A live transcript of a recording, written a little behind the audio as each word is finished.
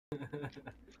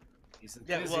He's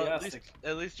Yeah, well, enthusiastic.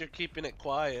 at least you're keeping it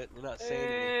quiet. You're not saying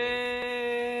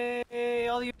anything. Hey,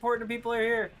 all the important people are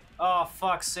here. Oh,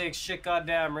 fuck's sake, shit,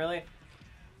 goddamn, really?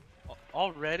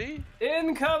 Already?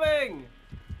 Incoming!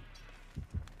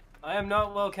 I am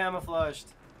not well camouflaged.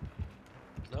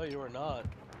 No, you are not.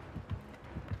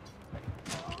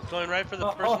 Going right for the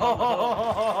person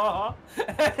on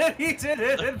the hook. He did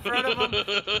it in front of him.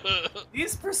 the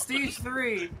He's prestige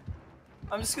 3.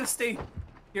 I'm just gonna stay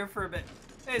here for a bit.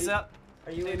 Hey, Zap.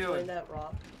 Are you enjoying that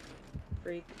rock,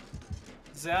 freak?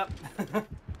 Zap.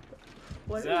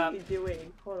 What Zap. are you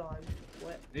doing? Hold on.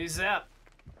 What? Hey, Zap.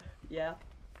 Yeah.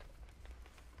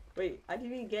 Wait, I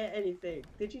didn't even get anything.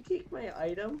 Did you take my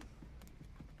item?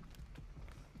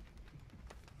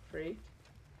 Freak.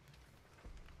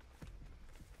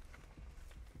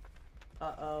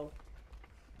 Uh-oh.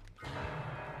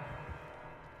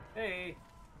 Hey.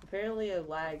 Apparently I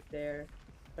lagged there.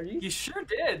 Are you? You sure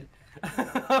did.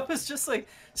 I was just like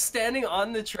standing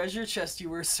on the treasure chest you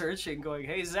were searching, going,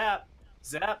 "Hey, Zap,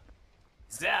 Zap,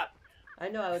 Zap." I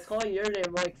know. I was calling your name.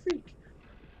 I'm like, freak.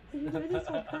 Are you doing this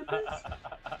on purpose?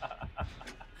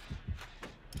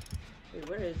 Wait,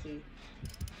 where is he?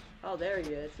 Oh, there he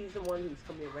is. He's the one who's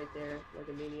coming right there, like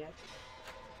a maniac.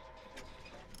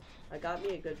 I got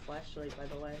me a good flashlight, by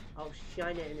the way. I'll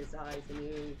shine it in his eyes, and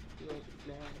he won't get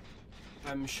mad.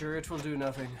 I'm sure it will do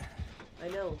nothing. I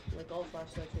know, like all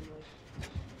flashlights in like.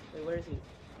 Wait, where is he?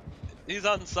 He's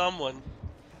on someone.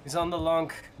 He's on the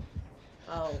LONK.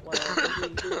 Oh, well, he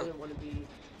doesn't want to be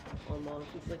on long.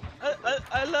 He's like,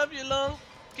 I love you, Long.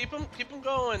 Keep him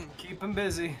going. Keep him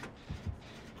busy.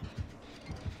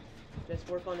 just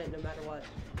work on it no matter what.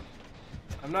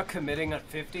 I'm not committing at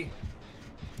 50.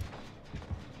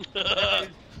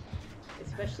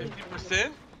 Especially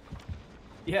 50%?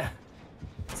 Yeah.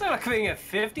 It's not committing at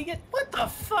 50. What the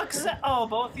fuck's that? Oh,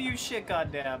 both of you shit,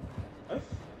 goddamn.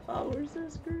 Oh, we're so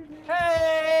screwed.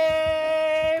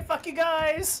 Hey! Fuck you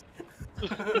guys!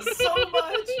 So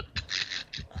much!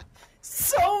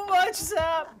 So much,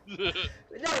 Zap! No,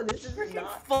 this is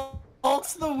not.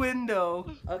 Faults the window.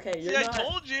 Okay, you're See, not. I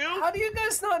told you! How do you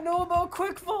guys not know about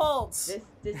quick faults?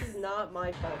 This is not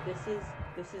my fault.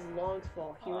 This is Long's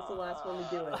fault. He was the last one to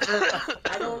do it.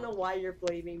 I don't know why you're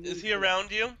blaming me. Is he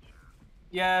around you?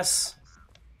 Yes.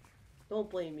 Don't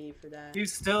blame me for that.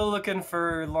 He's still looking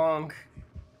for LONK.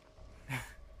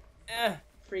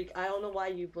 Freak, I don't know why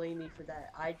you blame me for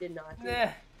that. I did not do Eh.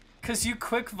 Cause you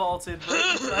quick vaulted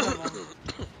right in front of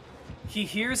him. He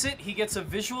hears it, he gets a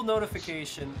visual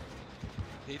notification.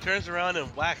 He turns around and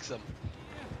whacks him.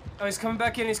 Oh, he's coming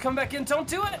back in, don't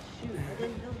do it! Shoot, I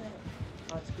didn't know that.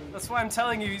 Oh, it's cool. That's why I'm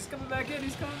telling you, he's coming back in,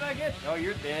 Oh,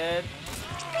 you're dead.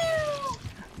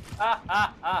 Ha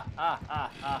ha ha ha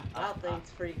ha ha. Wow, thanks,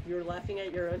 Freak. You were laughing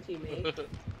at your own teammate.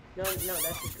 No,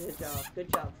 that's a good job.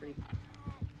 Good job, Freak.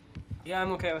 Yeah,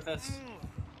 I'm okay with this.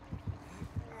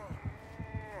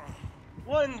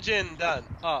 One gin done.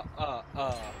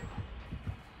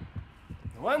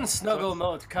 One snuggle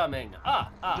mode coming. Do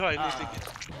I need to get?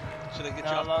 Should I get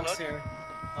you off the LONK's hook? here.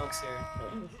 LONK's here.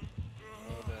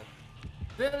 Oh, man.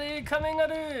 Billy coming at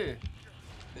you.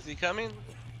 Is he coming?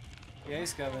 Yeah,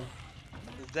 he's coming.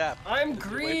 Zap. I'm Is he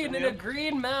away green from in you? a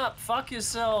green map. Fuck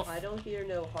yourself. I don't hear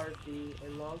no heartbeat,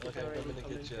 and Long is Okay, I'm already gonna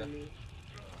coming get to ya. me.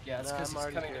 Yeah, it's Nah, because I'm he's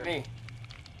already coming here. to me.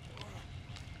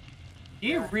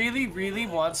 He Yeah. really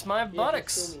wants my Yeah,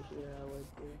 buttocks. just kill me here, I would.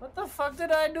 Yeah. What the fuck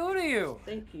did I do to you?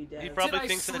 Thank you, Dad. He probably Did I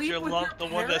thinks that sleep you're with Lunk, your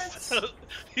the one parents? that's.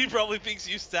 He probably thinks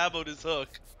you saboed his hook.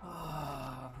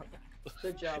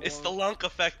 Good job, It's the Long. Lunk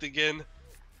effect again.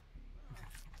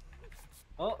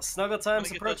 Oh, snuggle I'm time's gonna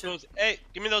get those approaching. bones. Hey,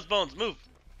 give me those bones. Move.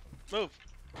 Move.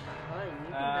 Fine, you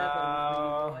can have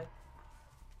them, pretty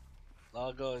boy.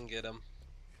 I'll go and get him.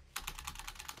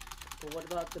 But what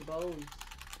about the bones?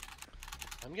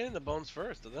 I'm getting the bones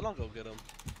first, and then I'll go get them.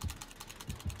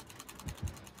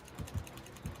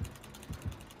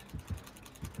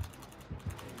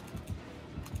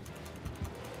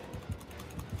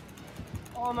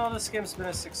 Oh no, this game's been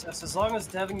a success. As long as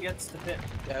Devin gets the pit.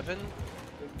 Devin?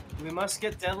 We must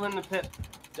get Devin in the pit.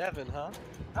 Devin, huh?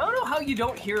 I don't know how you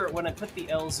don't hear it when I put the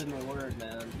L's in the word,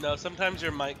 man. No, sometimes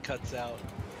your mic cuts out.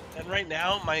 And right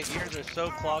now, my ears are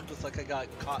so clogged, it's like I got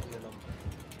cotton in them.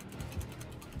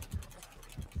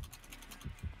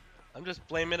 I'm just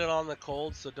blaming it on the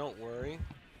cold, so don't worry.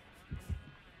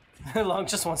 Long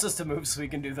just wants us to move so we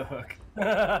can do the hook.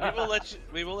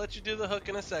 We will let you do the hook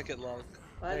in a second, Long.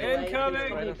 By the way, he's Incoming!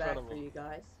 coming Right in back front of for him. you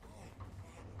guys.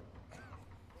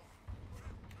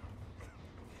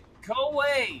 Go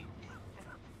away!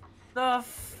 The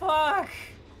fuck?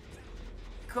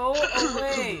 Go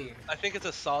away! I think it's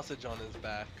a sausage on his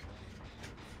back.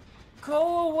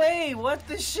 Go away! What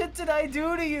the shit did I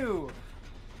do to you?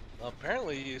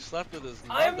 Apparently you slept with his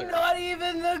I'm mother. not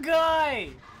even the guy!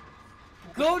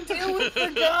 Go deal with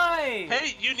the guy!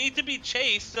 Hey, you need to be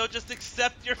chased, so just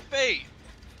accept your fate.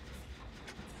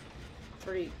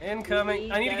 Freak. Incoming.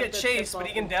 We I need to them get to chased, tip but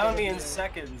he off can and down kill me in you.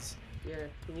 seconds. Here,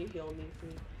 can you heal me,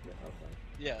 please? Yeah, okay.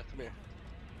 Yeah, come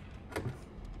here.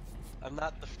 I'm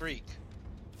not the freak.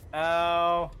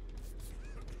 Ow.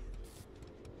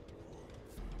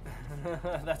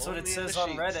 That's what Only it in says the on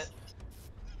sheets. Reddit.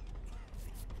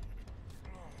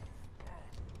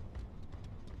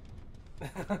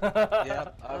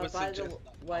 Yep, I would By the suggest.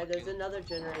 way, there's another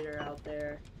generator out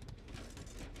there.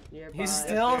 Nearby. He's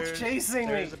still There's- chasing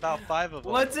me. There's about 5 of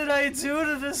them. What did I do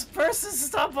to this person?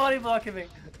 Stop body blocking me.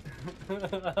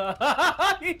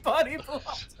 He body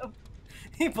blocked him.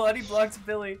 He body blocked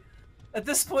Billy. At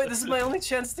this point, this is my only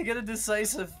chance to get a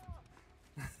decisive.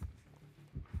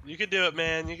 You can do it,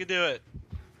 man. You can do it.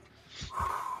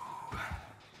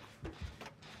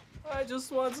 I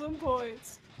just want some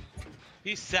points.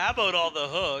 He saboed all the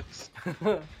hooks.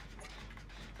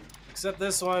 Except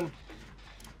this one.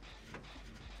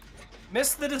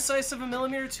 Missed the decisive a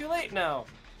millimeter too late now.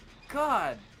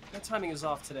 God, that timing is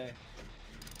off today.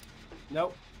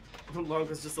 Nope. Lonk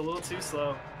was just a little too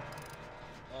slow.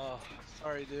 Oh,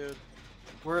 sorry, dude.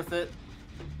 Worth it.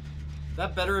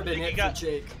 That better have been think it you got- for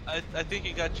Jake. I think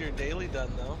you got your daily done,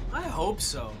 though. I hope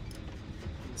so.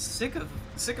 Sick of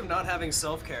not having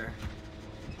self-care.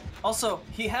 Also,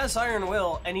 he has Iron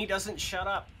Will and he doesn't shut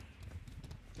up.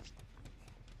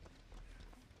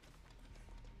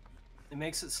 It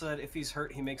makes it so that if he's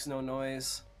hurt, he makes no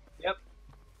noise. Yep.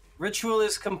 Ritual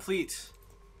is complete.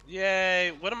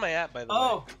 Yay! What am I at, by the way?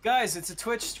 Oh, guys, it's a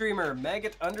Twitch streamer,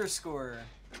 Maggot_.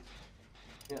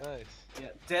 Nice. Yeah,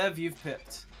 Dev, you've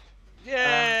picked.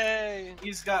 Yay!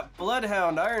 He's got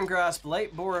Bloodhound, Iron Grasp,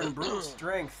 Lightborn, Brute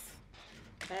Strength.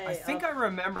 Hey, I think I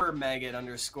remember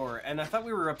Maggot_, and I thought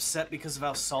we were upset because of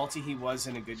how salty he was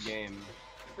in a good game.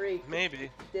 Freak. Maybe.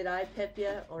 Did I pip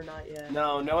yet or not yet?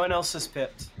 No, no one else has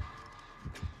pipped.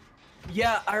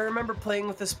 Yeah, I remember playing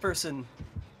with this person.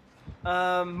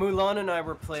 Mulan and I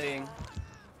were playing.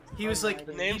 He was like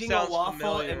The name eating a sounds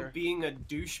waffle familiar. and being a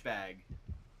douchebag.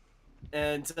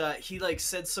 And he like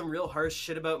said some real harsh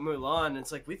shit about Mulan, and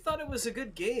it's like, we thought it was a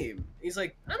good game. He's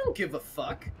like, I don't give a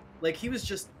fuck. Like, he was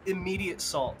just immediate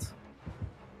salt.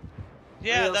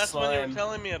 Yeah, Real that's what you slime. were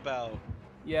telling me about.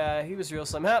 Yeah, he was real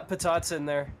slime. Ha, Patat's in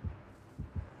there.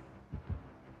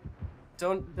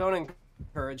 Don't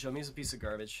encourage him. He's a piece of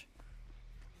garbage.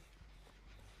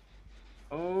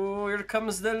 Oh, here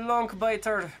comes the LONK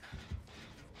biter.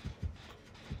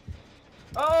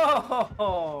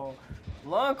 Oh,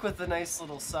 LONK with a nice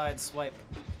little side swipe.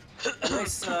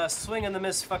 Nice swing and the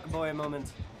miss fuckboy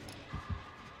moment.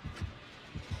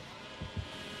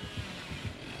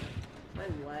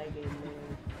 I'm lagging,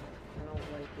 man. I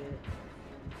don't like it.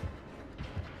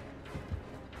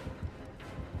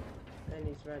 And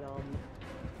he's right on me.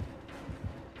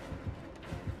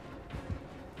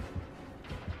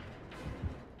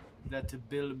 That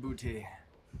Bill Booty.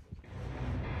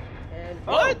 And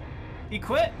What? He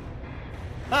quit?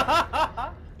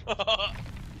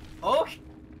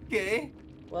 Okay.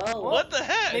 well, What the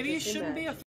heck? Maybe you Interesting shouldn't be match. a